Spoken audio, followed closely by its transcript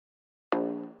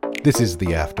This is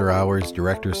the After Hours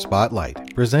Director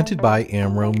Spotlight, presented by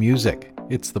Amro Music.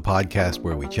 It's the podcast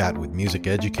where we chat with music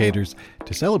educators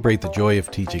to celebrate the joy of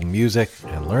teaching music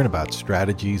and learn about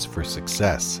strategies for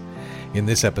success. In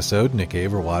this episode, Nick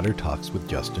Averwater talks with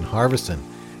Justin Harvison,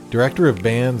 Director of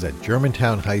Bands at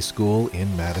Germantown High School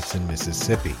in Madison,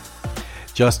 Mississippi.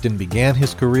 Justin began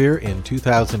his career in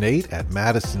 2008 at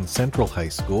Madison Central High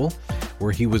School,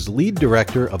 where he was lead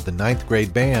director of the 9th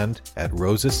grade band at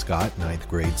Rosa Scott 9th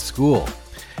grade school.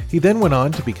 He then went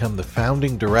on to become the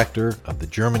founding director of the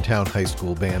Germantown High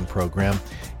School band program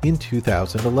in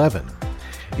 2011.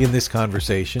 In this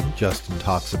conversation, Justin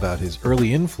talks about his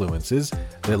early influences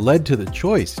that led to the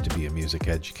choice to be a music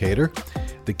educator,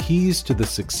 the keys to the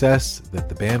success that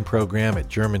the band program at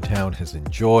Germantown has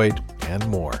enjoyed, and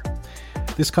more.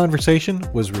 This conversation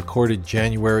was recorded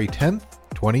January 10th,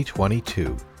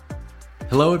 2022.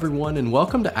 Hello, everyone, and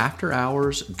welcome to After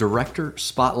Hours Director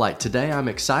Spotlight. Today, I'm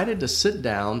excited to sit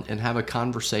down and have a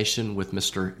conversation with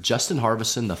Mr. Justin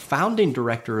Harvison, the founding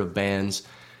director of bands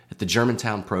at the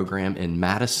Germantown program in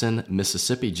Madison,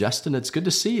 Mississippi. Justin, it's good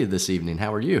to see you this evening.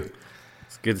 How are you?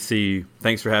 It's good to see you.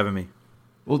 Thanks for having me.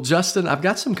 Well, Justin, I've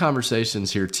got some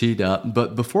conversations here teed up,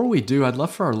 but before we do, I'd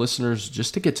love for our listeners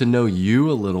just to get to know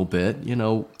you a little bit. You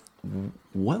know,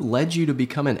 what led you to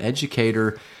become an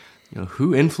educator? You know,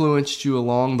 who influenced you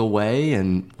along the way,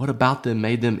 and what about them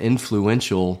made them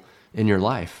influential in your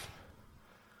life?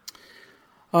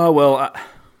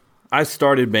 I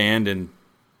started band in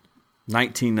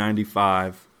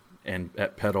 1995 and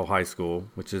at Petal High School,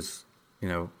 which is,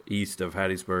 east of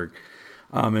Hattiesburg.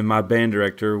 And my band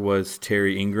director was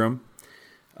Terry Ingram.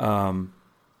 Little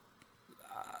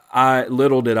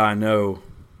did I know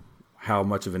how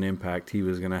much of an impact he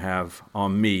was going to have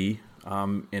on me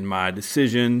in my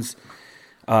decisions,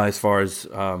 as far as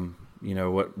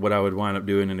what I would wind up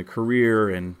doing in a career,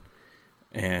 and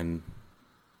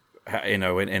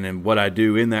what I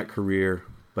do in that career.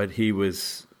 But he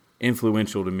was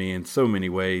influential to me in so many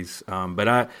ways. But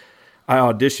I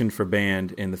auditioned for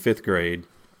band in the 5th grade.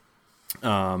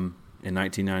 In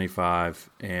 1995,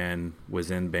 and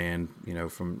was in band,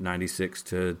 from 96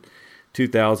 to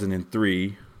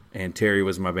 2003, and Terry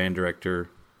was my band director,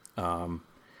 and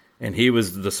he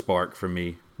was the spark for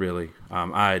me, really.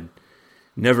 I'd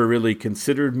never really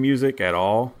considered music at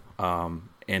all,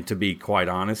 and to be quite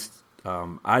honest,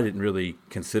 I didn't really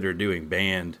consider doing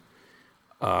band.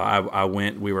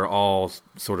 We were all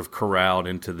sort of corralled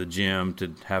into the gym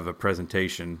to have a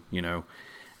presentation,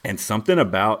 and something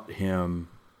about him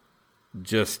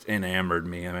just enamored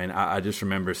me. I mean, I just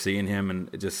remember seeing him,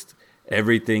 and just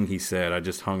everything he said, I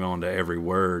just hung on to every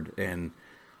word, and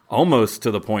almost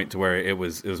to the point to where it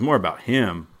was more about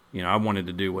him. I wanted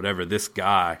to do whatever this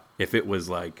guy, if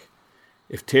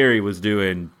Terry was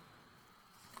doing,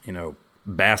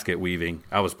 basket weaving,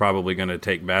 I was probably going to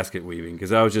take basket weaving,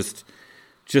 because I was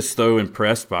just so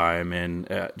impressed by him,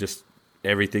 and just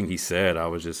everything he said, I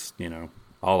was just,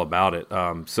 all about it.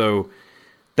 So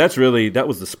that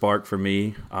was the spark for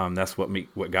me. That's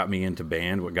what got me into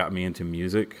band, what got me into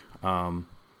music. And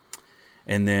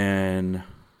then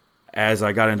as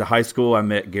I got into high school, I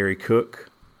met Gary Cook,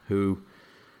 who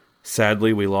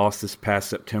sadly we lost this past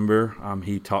September.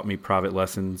 He taught me private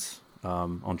lessons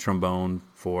on trombone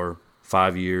for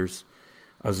 5 years.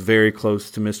 I was very close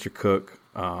to Mr. Cook.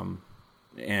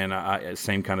 And I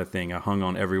same kind of thing. I hung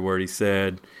on every word he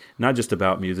said, not just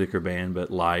about music or band, but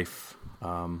life.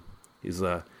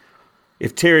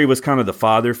 If Terry was kind of the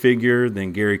father figure,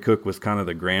 then Gary Cook was kind of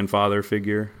the grandfather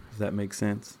figure. Does that make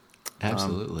sense?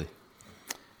 Absolutely.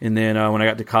 And then when I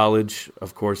got to college,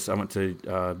 of course, I went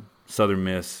to Southern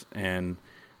Miss, and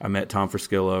I met Tom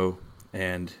Friskillo,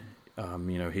 and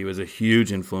he was a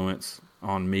huge influence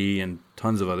on me and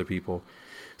tons of other people.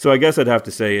 So I guess I'd have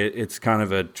to say it's kind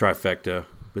of a trifecta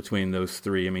between those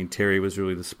three. I mean, Terry was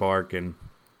really the spark, and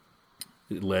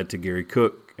it led to Gary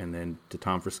Cook, and then to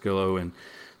Tom Friskillo, and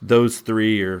those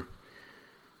three are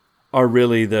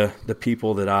really the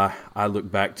people that I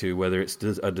look back to, whether it's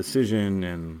a decision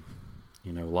in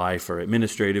life or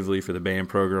administratively for the band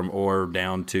program, or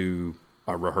down to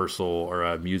a rehearsal or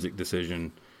a music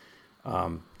decision.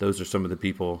 Those are some of the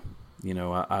people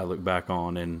I look back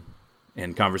on, and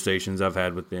conversations I've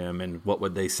had with them, and what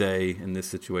would they say in this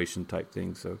situation type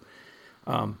thing. So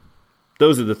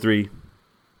those are the three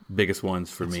biggest ones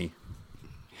for me.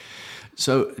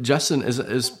 So Justin,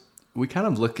 as we kind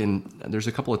of there's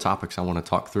a couple of topics I want to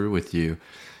talk through with you.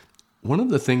 One of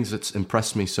the things that's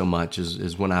impressed me so much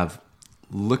is when I've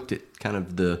looked at kind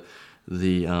of the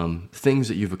things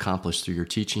that you've accomplished through your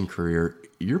teaching career,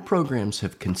 your programs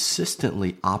have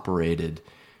consistently operated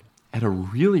at a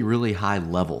really, really high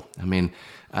level. I mean,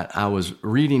 I was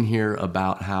reading here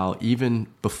about how even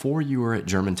before you were at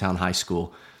Germantown High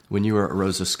School, when you were at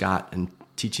Rosa Scott and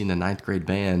teaching the ninth grade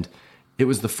band, it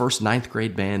was the first ninth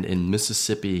grade band in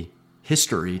Mississippi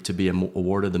history to be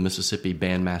awarded the Mississippi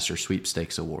Bandmaster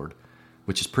Sweepstakes Award,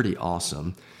 which is pretty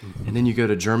awesome. Mm-hmm. And then you go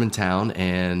to Germantown,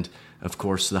 and of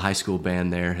course the high school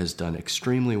band there has done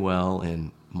extremely well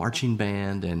in marching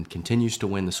band and continues to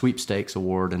win the Sweepstakes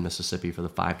Award in Mississippi for the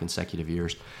 5 consecutive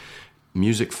years.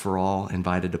 Music for All,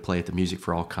 invited to play at the Music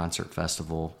for All Concert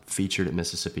Festival, featured at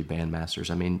Mississippi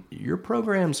Bandmasters. I mean, your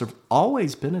programs have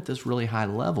always been at this really high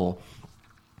level,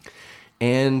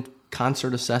 and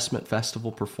Concert Assessment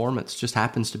Festival performance just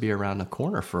happens to be around the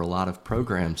corner for a lot of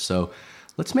programs. So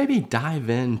let's maybe dive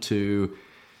into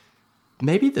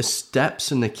maybe the steps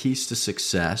and the keys to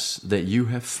success that you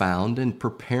have found in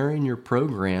preparing your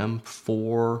program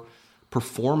for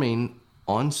performing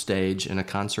on stage in a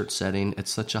concert setting at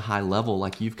such a high level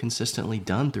like you've consistently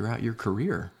done throughout your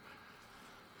career.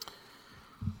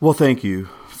 Well, thank you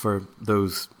for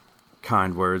those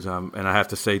kind words. And I have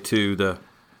to say, too,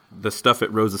 the stuff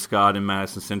at Rosa Scott and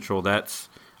Madison Central,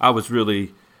 I was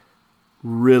really,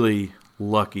 really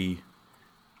lucky,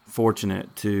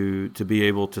 fortunate to be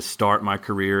able to start my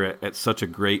career at such a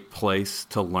great place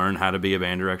to learn how to be a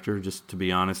band director. Just to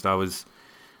be honest, I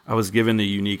was given the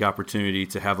unique opportunity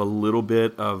to have a little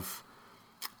bit of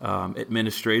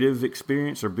administrative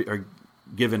experience, or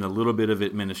given a little bit of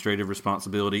administrative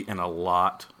responsibility and a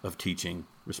lot of teaching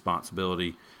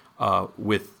responsibility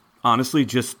with, honestly,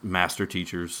 just master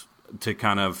teachers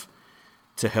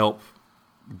to help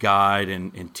guide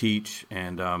and teach.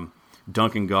 And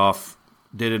Duncan Goff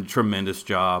did a tremendous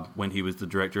job when he was the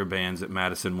director of bands at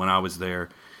Madison when I was there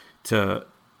to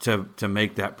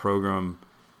make that program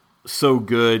so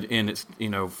good, and it's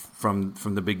from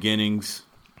the beginnings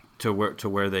to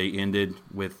where they ended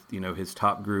with his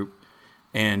top group,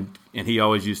 and he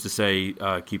always used to say,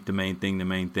 keep the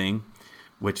main thing,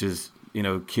 which is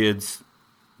kids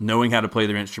knowing how to play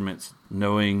their instruments,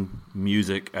 knowing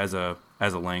music as a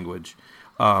language.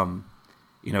 My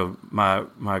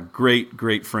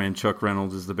great friend Chuck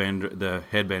Reynolds is the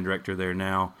head band director there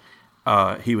now.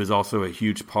 He was also a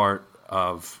huge part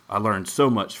of. I learned so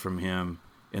much from him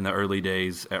in the early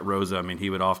days at Rosa. I mean, he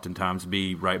would oftentimes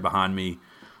be right behind me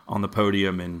on the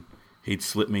podium, and he'd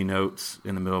slip me notes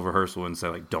in the middle of rehearsal and say,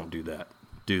 like, don't do that,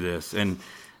 do this. And,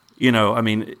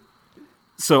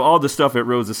 so all the stuff at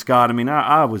Rosa Scott,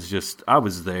 I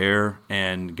was there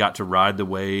and got to ride the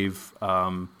wave.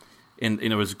 And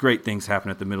it was great things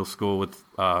happening at the middle school with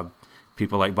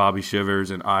people like Bobby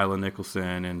Shivers and Isla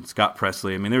Nicholson and Scott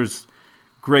Presley. There was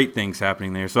great things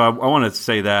happening there. So I want to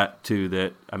say that too,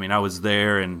 that, I was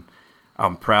there and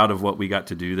I'm proud of what we got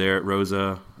to do there at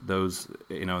Rosa, those,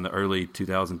 in the early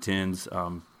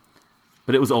 2010s.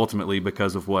 But it was ultimately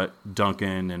because of what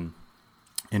Duncan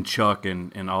and Chuck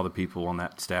and all the people on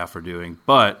that staff are doing.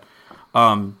 But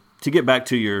to get back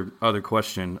to your other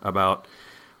question about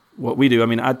what we do,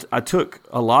 I took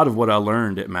a lot of what I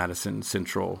learned at Madison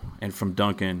Central and from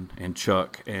Duncan and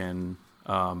Chuck and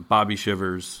Bobby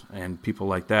Shivers and people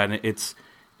like that. And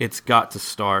it's got to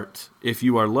start, if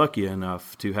you are lucky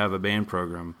enough to have a band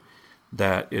program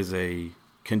that is a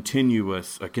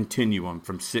continuum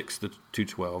from 6 to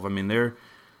 12.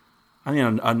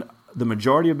 The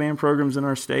majority of band programs in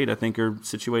our state, I think, are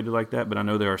situated like that, but I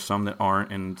know there are some that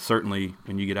aren't, and certainly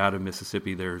when you get out of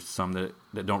Mississippi, there's some that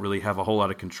don't really have a whole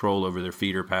lot of control over their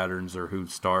feeder patterns or who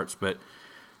starts. But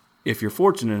if you're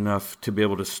fortunate enough to be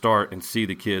able to start and see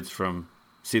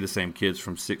the same kids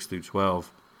from 6 through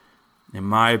 12, in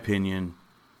my opinion,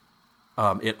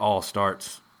 it all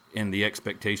starts in the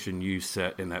expectation you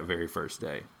set in that very first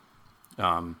day.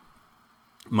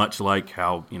 Much like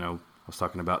how, I was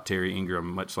talking about Terry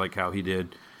Ingram, much like how he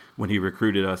did when he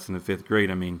recruited us in the 5th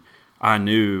grade. I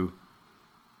knew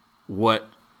what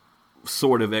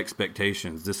sort of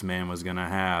expectations this man was going to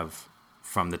have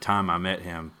from the time I met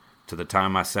him to the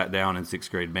time I sat down in 6th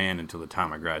grade band until the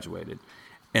time I graduated.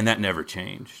 And that never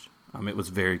changed. It was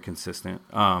very consistent.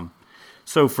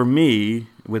 So for me,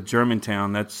 with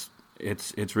Germantown,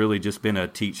 it's really just been a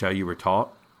teach how you were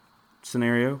taught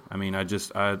scenario.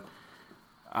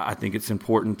 I think it's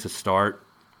important to start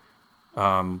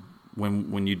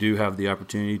when you do have the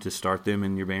opportunity to start them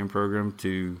in your band program,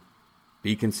 to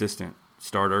be consistent,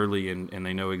 start early, and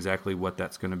they know exactly what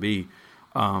that's going to be.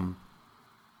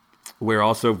 We're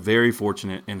also very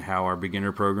fortunate in how our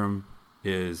beginner program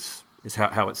is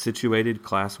how it's situated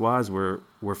class-wise. We're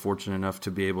fortunate enough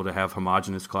to be able to have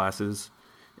homogeneous classes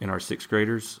in our 6th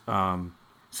graders.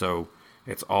 So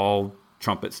it's all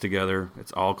trumpets together,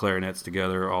 it's all clarinets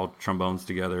together, all trombones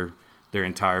together, their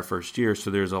entire first year.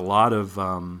 So there's a lot of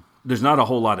there's not a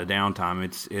whole lot of downtime.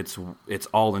 It's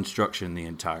all instruction the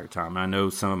entire time. And I know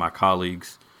some of my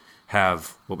colleagues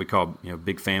have what we call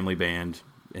big family band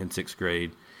in 6th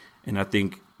grade, and I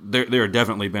think there are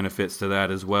definitely benefits to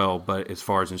that as well. But as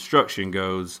far as instruction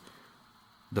goes,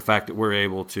 the fact that we're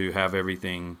able to have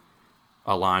everything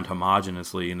aligned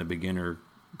homogenously in the beginner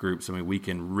groups, I mean, we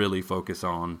can really focus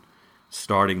on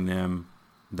starting them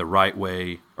the right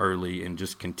way early and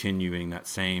just continuing that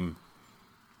same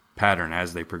pattern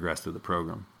as they progress through the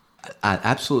program. I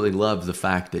absolutely love the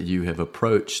fact that you have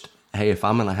approached, hey, if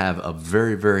I'm going to have a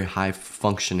very, very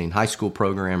high-functioning high school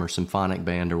program or symphonic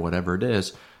band or whatever it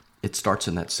is, it starts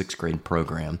in that 6th grade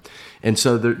program. And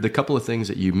so the couple of things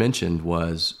that you mentioned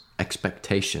was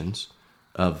expectations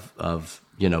of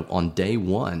on day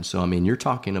one. So, I mean, you're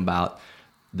talking about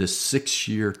this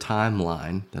 6-year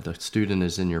timeline that a student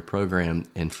is in your program,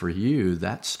 and for you,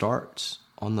 that starts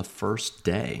on the first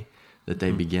day that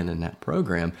they begin in that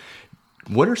program.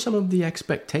 What are some of the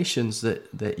expectations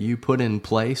that you put in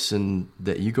place and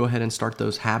that you go ahead and start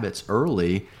those habits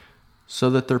early so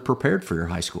that they're prepared for your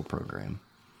high school program?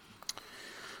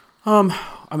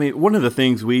 I mean, one of the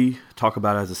things we talk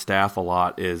about as a staff a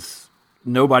lot is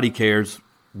nobody cares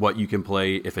what you can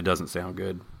play if it doesn't sound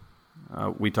good.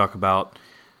 We talk about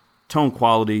tone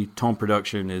quality, tone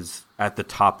production is at the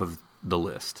top of the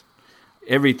list.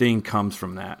 Everything comes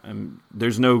from that. And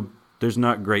there's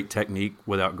not great technique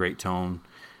without great tone.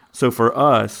 So for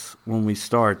us, when we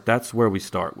start, that's where we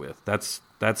start with. That's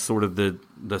sort of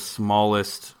the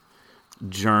smallest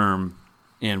germ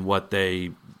in what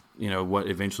they, what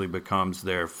eventually becomes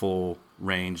their full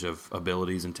range of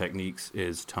abilities and techniques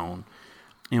is tone.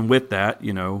 And with that,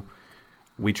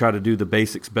 we try to do the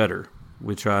basics better.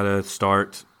 We try to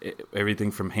start everything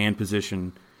from hand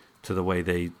position to the way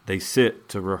they sit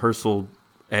to rehearsal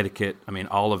etiquette. I mean,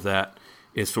 all of that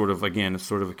is sort of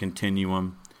a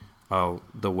continuum.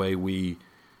 The way we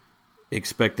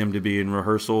expect them to be in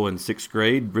rehearsal in 6th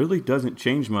grade really doesn't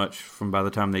change much from by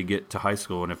the time they get to high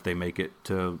school. And if they make it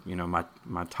to,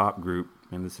 my top group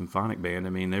in the symphonic band, I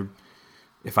mean,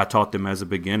 if I taught them as a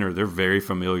beginner, they're very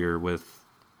familiar with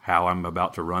how I'm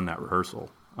about to run that rehearsal.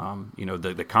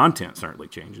 The content certainly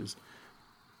changes,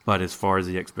 but as far as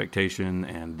the expectation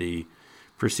and the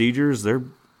procedures, they're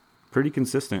pretty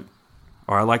consistent,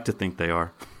 or I like to think they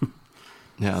are.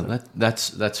 Yeah,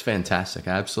 that's fantastic.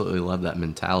 I absolutely love that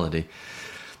mentality.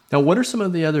 Now, what are some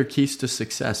of the other keys to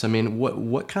success? I mean,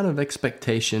 what kind of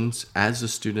expectations as a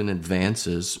student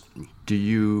advances do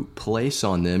you place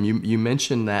on them? You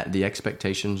mentioned that the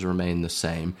expectations remain the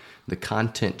same. The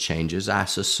content changes. I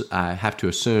have to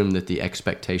assume that the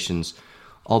expectations,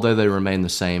 although they remain the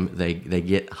same, they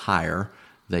get higher,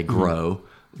 they grow. Mm-hmm.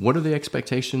 What are the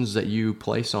expectations that you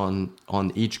place on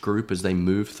each group as they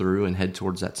move through and head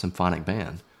towards that symphonic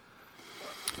band?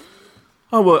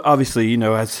 Oh, well, obviously,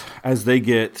 as they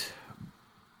get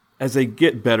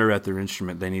better at their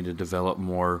instrument, they need to develop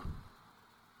more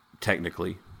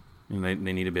technically, and they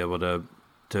need to be able to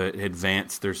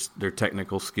advance their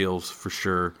technical skills for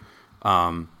sure.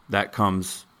 That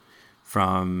comes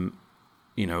from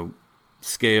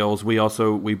scales.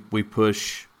 We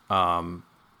push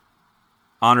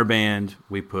honor band,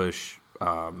 we push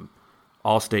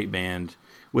all state band,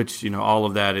 which all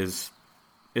of that is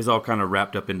all kind of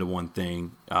wrapped up into one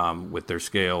thing with their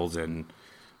scales and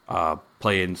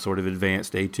playing sort of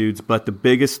advanced etudes. But the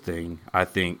biggest thing, I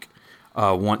think,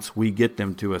 once we get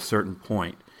them to a certain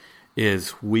point,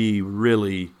 is we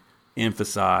really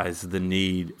emphasize the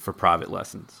need for private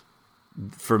lessons.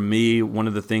 For me, one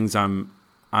of the things I'm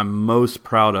most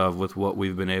proud of with what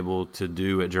we've been able to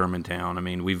do at Germantown, I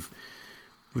mean, we've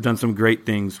done some great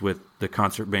things with the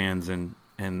concert bands and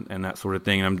that sort of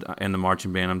thing, and the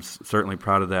marching band. I'm certainly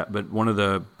proud of that. But one of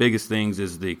the biggest things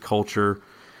is the culture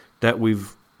that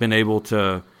we've been able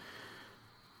to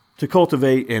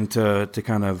cultivate and to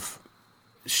kind of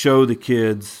show the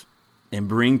kids and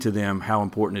bring to them how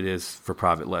important it is for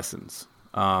private lessons.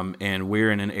 And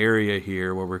we're in an area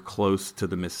here where we're close to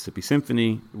the Mississippi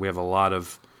Symphony. We have a lot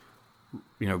of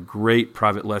great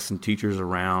private lesson teachers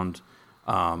around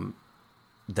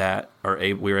that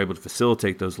we are able to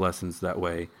facilitate those lessons that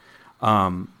way.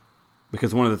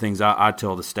 Because one of the things I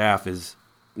tell the staff is,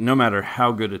 no matter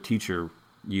how good a teacher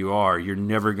you are, you're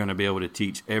never going to be able to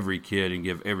teach every kid and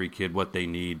give every kid what they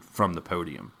need from the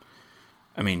podium.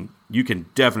 I mean, you can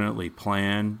definitely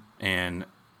plan and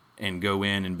go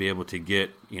in and be able to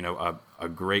get a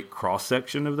great cross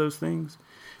section of those things,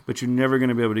 but you're never going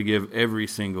to be able to give every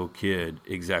single kid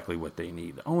exactly what they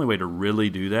need. The only way to really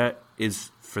do that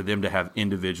is for them to have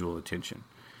individual attention.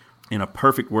 In a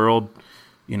perfect world,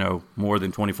 more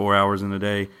than 24 hours in a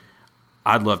day,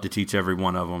 I'd love to teach every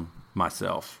one of them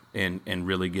myself and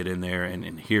really get in there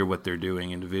and hear what they're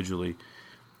doing individually.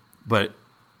 But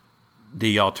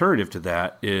the alternative to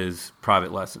that is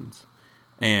private lessons.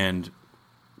 And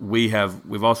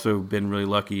we've also been really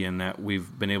lucky in that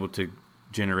we've been able to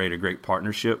generate a great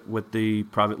partnership with the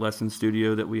private lesson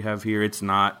studio that we have here. It's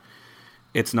not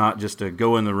just a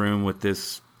go in the room with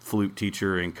this flute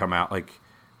teacher and come out. Like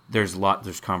there's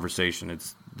conversation.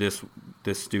 It's this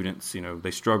students,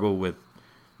 they struggle with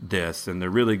this and they're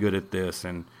really good at this,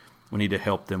 and we need to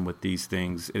help them with these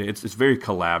things. It's very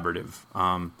collaborative.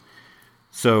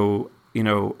 So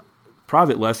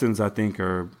private lessons, I think,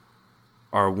 are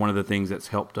one of the things that's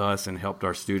helped us and helped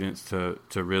our students to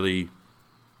really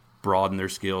broaden their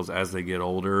skills as they get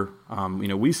older.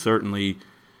 We certainly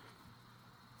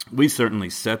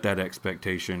set that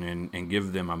expectation and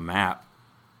give them a map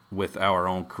with our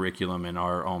own curriculum and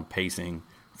our own pacing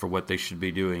for what they should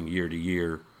be doing year to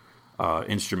year,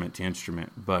 instrument to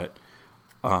instrument. But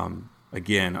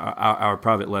again, our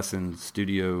private lesson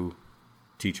studio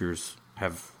teachers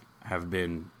have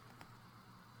been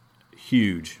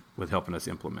huge with helping us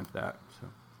implement that. So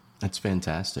that's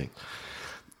fantastic.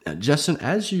 Justin,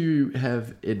 as you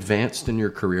have advanced in your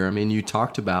career, you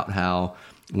talked about how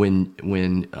when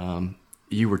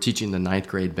you were teaching the 9th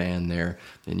grade band there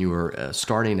and you were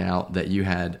starting out, that you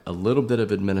had a little bit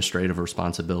of administrative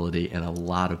responsibility and a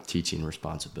lot of teaching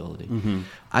responsibility. Mm-hmm.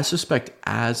 I suspect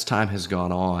as time has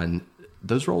gone on,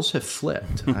 those roles have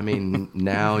flipped.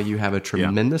 Now you have a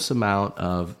tremendous amount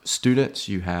of students.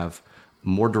 You have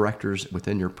more directors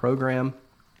within your program.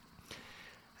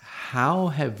 How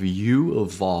have you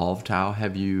evolved? How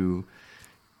have you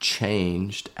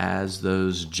changed as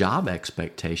those job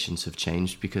expectations have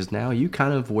changed? Because now you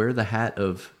kind of wear the hat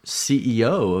of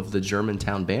CEO of the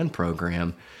Germantown Band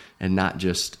Program and not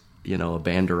just, a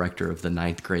band director of the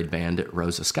 9th grade band at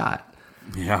Rosa Scott.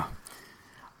 Yeah.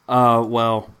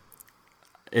 Well,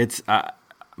 it's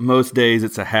most days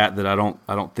it's a hat that I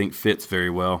don't think fits very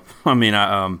well.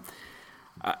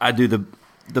 I do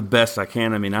the best I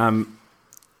can.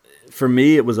 For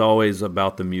me, it was always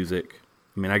about the music.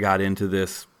 I got into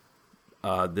this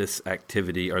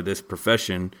activity or this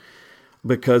profession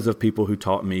because of people who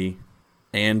taught me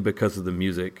and because of the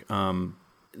music.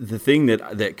 The thing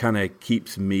that kind of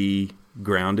keeps me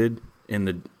grounded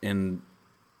in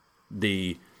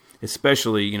the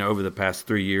especially over the past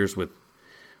 3 years with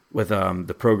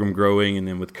the program growing and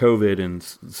then with COVID and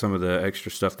some of the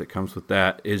extra stuff that comes with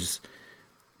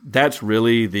that's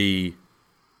really the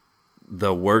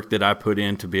work that I put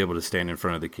in to be able to stand in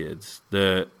front of the kids.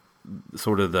 The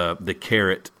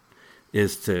carrot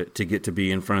is to get to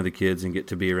be in front of the kids and get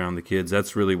to be around the kids.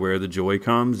 That's really where the joy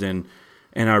comes. And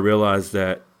I realized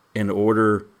that in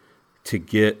order to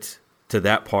get to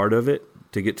that part of it,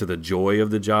 to get to the joy of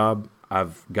the job,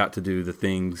 I've got to do the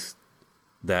things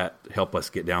that help us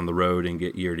get down the road and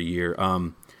get year to year.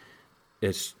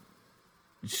 It's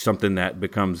something that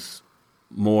becomes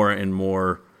more and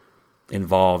more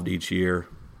involved each year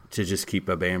to just keep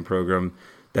a band program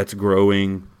that's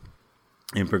growing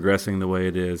and progressing the way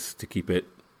it is, to keep it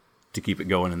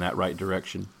going in that right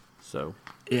direction. So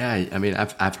yeah,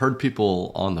 I've heard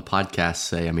people on the podcast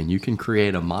say, you can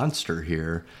create a monster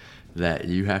here that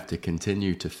you have to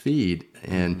continue to feed.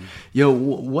 And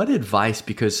what advice?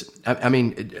 Because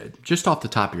just off the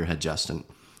top of your head, Justin,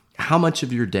 how much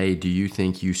of your day do you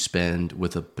think you spend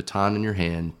with a baton in your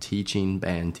hand teaching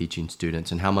band, teaching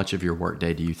students, and how much of your work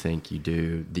day do you think you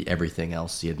do everything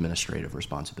else, the administrative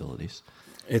responsibilities?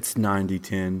 It's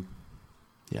 90-10.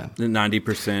 Yeah.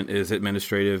 90% is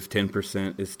administrative,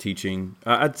 10% is teaching.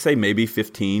 I'd say maybe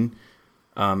 15,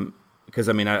 because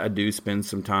I do spend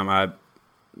some time.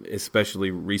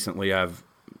 Especially recently, I've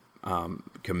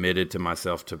committed to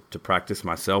myself to practice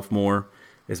myself more,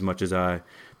 as much as I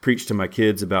preach to my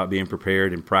kids about being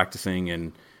prepared and practicing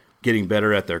and getting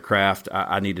better at their craft.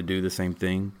 I need to do the same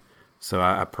thing. So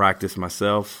I practice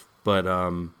myself, but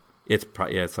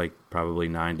it's like probably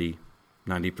 90%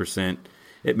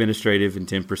 administrative and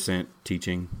 10%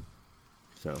 teaching.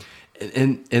 So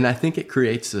and I think it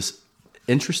creates this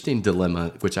interesting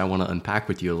dilemma, which I want to unpack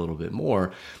with you a little bit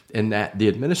more, in that the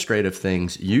administrative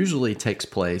things usually takes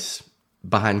place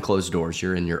behind closed doors.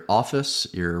 You're in your office,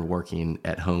 you're working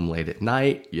at home late at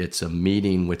night, it's a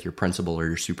meeting with your principal or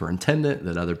your superintendent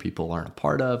that other people aren't a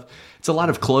part of. It's a lot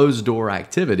of closed door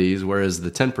activities, whereas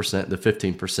the 10%, the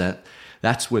 15%,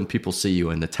 that's when people see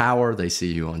you in the tower, they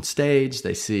see you on stage,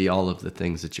 they see all of the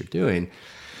things that you're doing.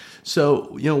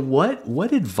 So,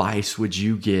 what advice would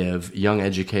you give young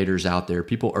educators out there,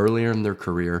 people earlier in their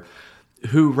career,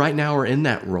 who right now are in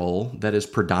that role that is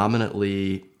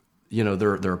predominantly,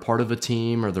 they're a part of a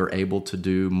team, or they're able to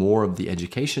do more of the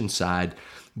education side,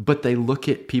 but they look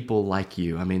at people like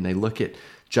you. I mean, they look at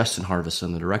Justin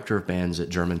Harvison, the director of bands at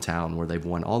Germantown, where they've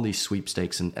won all these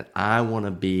sweepstakes, and I want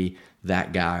to be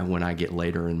that guy when I get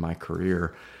later in my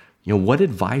career. What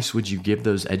advice would you give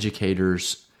those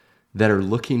educators that are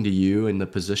looking to you in the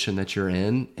position that you're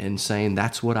in and saying,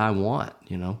 that's what I want?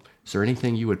 Is there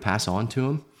anything you would pass on to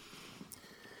them?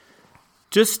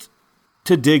 Just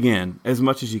to dig in as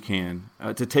much as you can,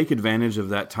 to take advantage of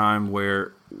that time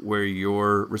where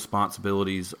your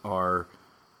responsibilities are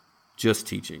just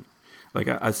teaching. Like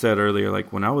I said earlier,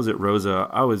 like when I was at Rosa,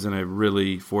 I was in a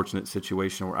really fortunate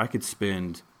situation where I could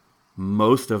spend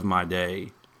most of my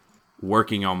day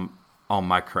working on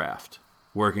my craft,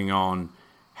 working on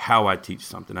how I teach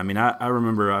something. I mean, I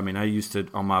remember, I used to,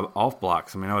 on my off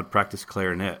blocks, I would practice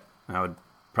clarinet, and I would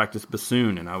practice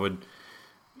bassoon, and I would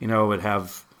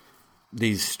have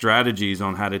these strategies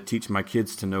on how to teach my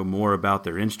kids to know more about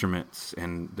their instruments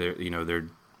and their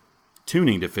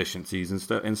tuning deficiencies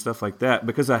and stuff like that,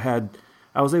 because I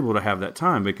was able to have that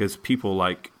time because people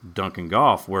like Duncan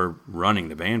Goff were running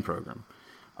the band program.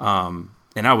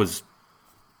 And I was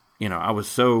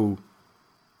so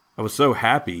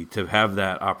happy to have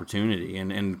that opportunity.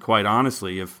 And quite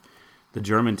honestly, if the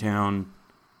Germantown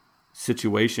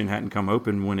situation hadn't come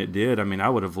open when it did, I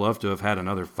would have loved to have had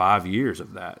another 5 years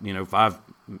of that,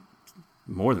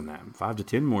 more than that, 5 to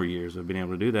 10 more years of being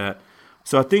able to do that.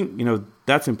 So I think,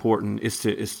 that's important is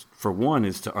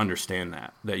to understand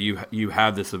that you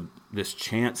have this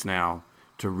chance now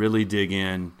to really dig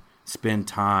in, spend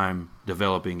time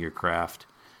developing your craft.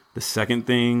 The second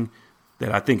thing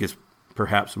that I think is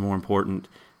perhaps more important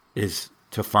is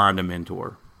to find a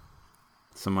mentor,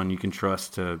 someone you can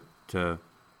trust to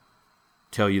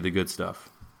tell you the good stuff.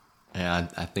 Yeah,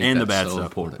 I think and that's the bad so stuff.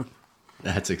 important.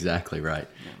 That's exactly right.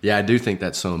 Yeah, I do think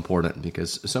that's so important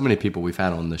because so many people we've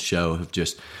had on the show have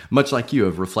just, much like you,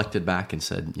 have reflected back and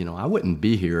said, I wouldn't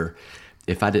be here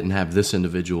if I didn't have this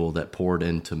individual that poured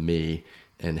into me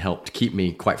and helped keep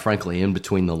me, quite frankly, in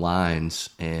between the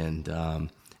lines. And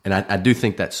I do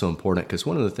think that's so important because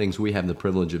one of the things we have the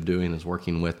privilege of doing is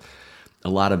working with a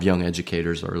lot of young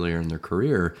educators earlier in their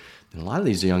career. And a lot of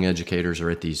these young educators are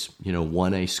at these,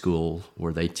 1A school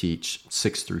where they teach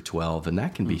 6 through 12. And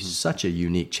that can be such a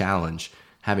unique challenge,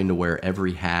 having to wear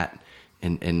every hat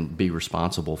and be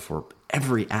responsible for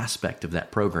every aspect of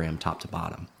that program, top to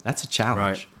bottom. That's a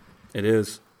challenge. Right. It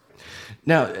is.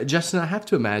 Now, Justin, I have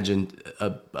to imagine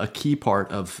a key part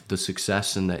of the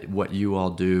success in that what you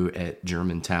all do at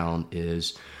Germantown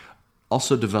is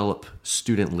also develop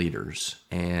student leaders.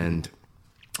 And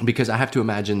because I have to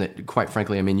imagine that, quite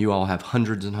frankly, you all have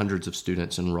hundreds and hundreds of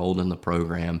students enrolled in the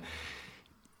program.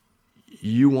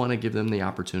 You want to give them the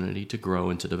opportunity to grow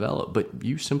and to develop, but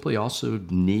you simply also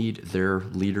need their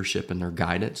leadership and their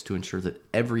guidance to ensure that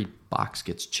every box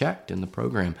gets checked in the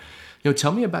program.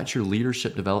 Tell me about your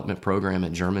leadership development program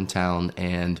at Germantown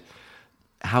and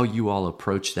how you all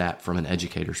approach that from an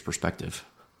educator's perspective.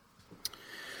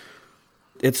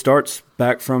 It starts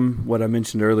back from what I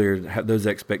mentioned earlier, those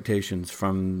expectations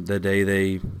from the day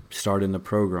they start in the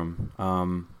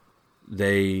program.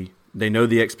 They know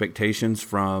the expectations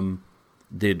from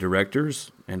the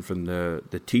directors and from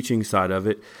the teaching side of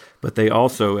it, but they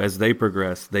also, as they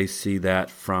progress, they see that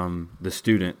from the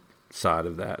student side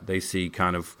of that. They see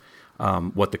kind of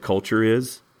what the culture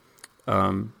is.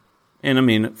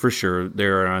 And for sure,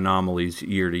 there are anomalies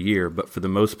year to year, but for the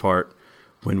most part,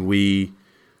 when we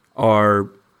are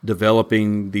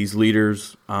developing these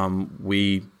leaders,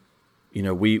 we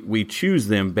choose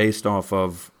them based off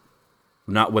of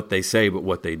not what they say, but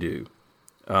what they do.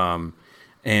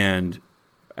 And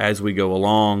as we go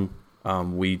along,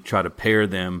 we try to pair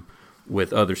them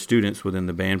with other students within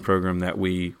the band program that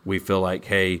we feel like,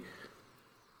 hey,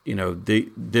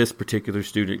 this particular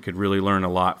student could really learn a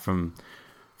lot from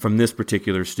this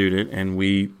particular student, and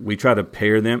we try to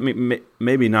pair them,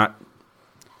 maybe not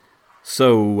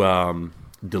so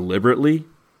deliberately,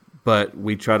 but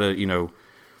we try to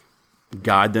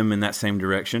guide them in that same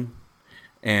direction.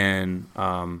 And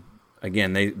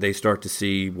again, they start to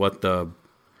see what the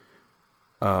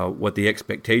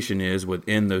expectation is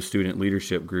within those student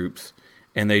leadership groups,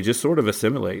 and they just sort of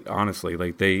assimilate. Honestly,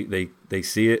 like they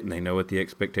see it and they know what the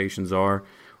expectations are.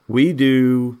 We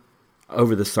do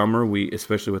over the summer.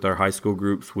 Especially with our high school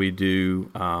groups, we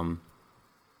do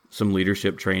some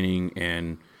leadership training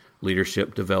and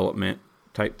leadership development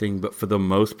type thing. But for the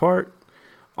most part,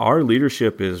 our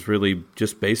leadership is really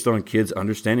just based on kids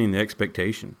understanding the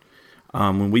expectation.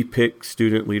 When we pick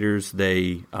student leaders,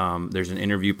 there's an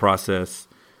interview process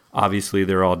Obviously,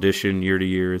 their audition year to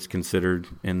year is considered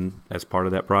as part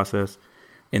of that process.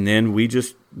 And then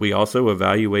we also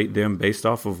evaluate them based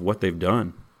off of what they've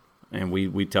done. And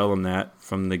we tell them that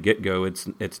from the get-go.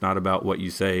 It's not about what you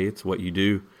say, it's what you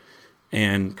do.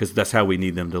 And because that's how we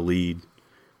need them to lead.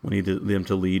 We need them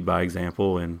to lead by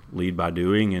example and lead by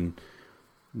doing. And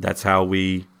that's how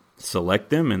we select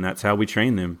them, and that's how we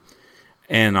train them.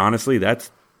 And honestly,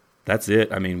 that's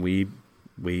it. I mean, we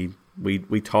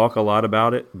talk a lot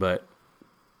about it, but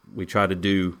we try to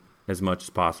do as much as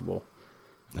possible.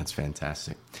 That's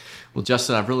fantastic. Well,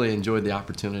 Justin, I've really enjoyed the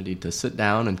opportunity to sit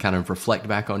down and kind of reflect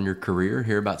back on your career,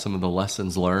 hear about some of the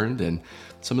lessons learned and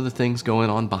some of the things going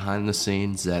on behind the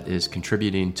scenes that is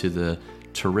contributing to the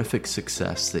terrific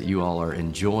success that you all are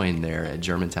enjoying there at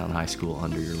Germantown High School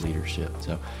under your leadership.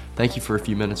 So thank you for a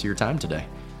few minutes of your time today.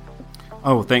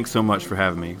 Oh, thanks so much for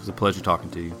having me. It was a pleasure talking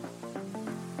to you.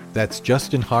 That's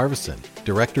Justin Harvison,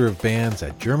 Director of Bands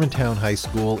at Germantown High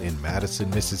School in Madison,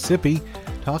 Mississippi,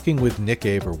 talking with Nick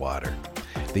Averwater.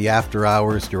 The After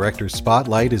Hours Director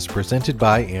Spotlight is presented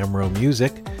by Amro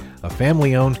Music, a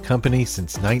family-owned company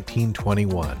since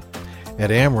 1921.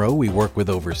 At Amro, we work with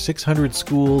over 600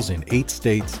 schools in 8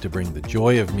 states to bring the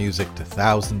joy of music to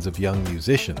thousands of young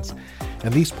musicians.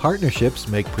 And these partnerships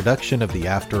make production of the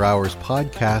After Hours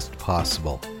podcast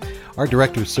possible. Our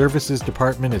Director Services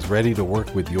Department is ready to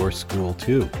work with your school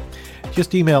too.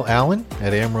 Just email Alan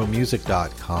at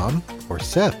amromusic.com or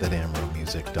Seth at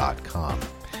amromusic.com.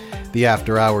 The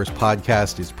After Hours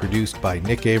podcast is produced by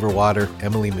Nick Averwater,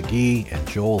 Emily McGee, and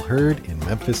Joel Hurd in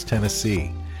Memphis,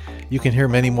 Tennessee. You can hear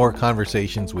many more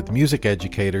conversations with music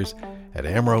educators at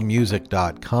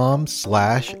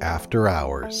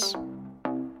amromusic.com/afterhours.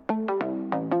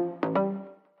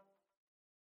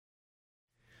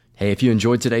 Hey, if you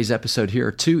enjoyed today's episode, here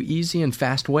are 2 easy and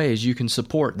fast ways you can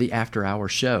support the After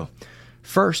Hours show.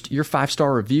 First, your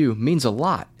 5-star review means a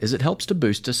lot as it helps to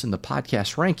boost us in the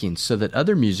podcast rankings so that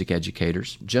other music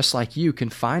educators just like you can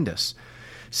find us.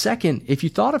 Second, if you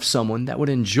thought of someone that would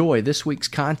enjoy this week's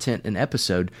content and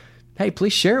episode, hey,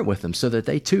 please share it with them so that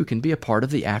they too can be a part of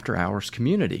the After Hours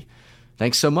community.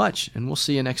 Thanks so much, and we'll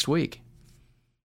see you next week.